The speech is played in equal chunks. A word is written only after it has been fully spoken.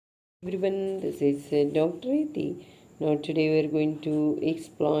Everyone, this is Dr. Iti. Now today we are going to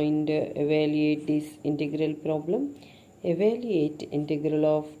explore and evaluate this integral problem. Evaluate integral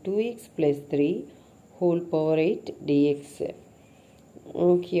of 2x plus 3 whole power 8 dx.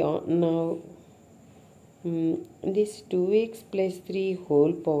 Okay, now this 2x plus 3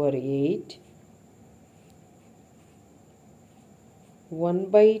 whole power 8 1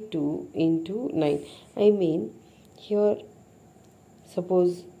 by 2 into 9. I mean here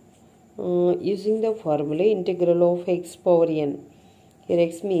suppose using the formula integral of x power n. Here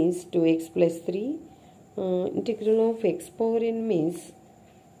x means 2x plus 3. Integral of x power n means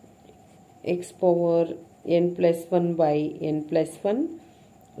x power n plus 1 by n plus 1.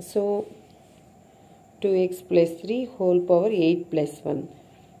 So 2x plus 3 whole power 8 plus 1.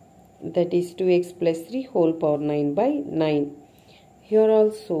 That is 2x plus 3 whole power 9 by 9. Here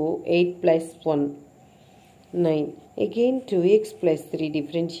also 8 plus 1. 9. Again 2x plus 3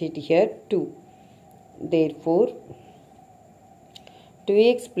 differentiate here 2. Therefore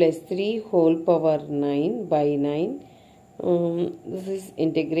 2x plus 3 whole power 9 by 9. This is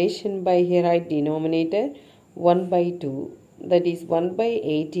integration by here I denominator 1 by 2. That is 1 by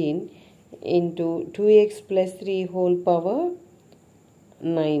 18 into 2x plus 3 whole power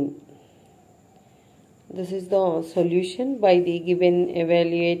 9. This is the solution by the given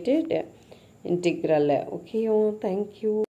evaluated integral. Okay, thank you.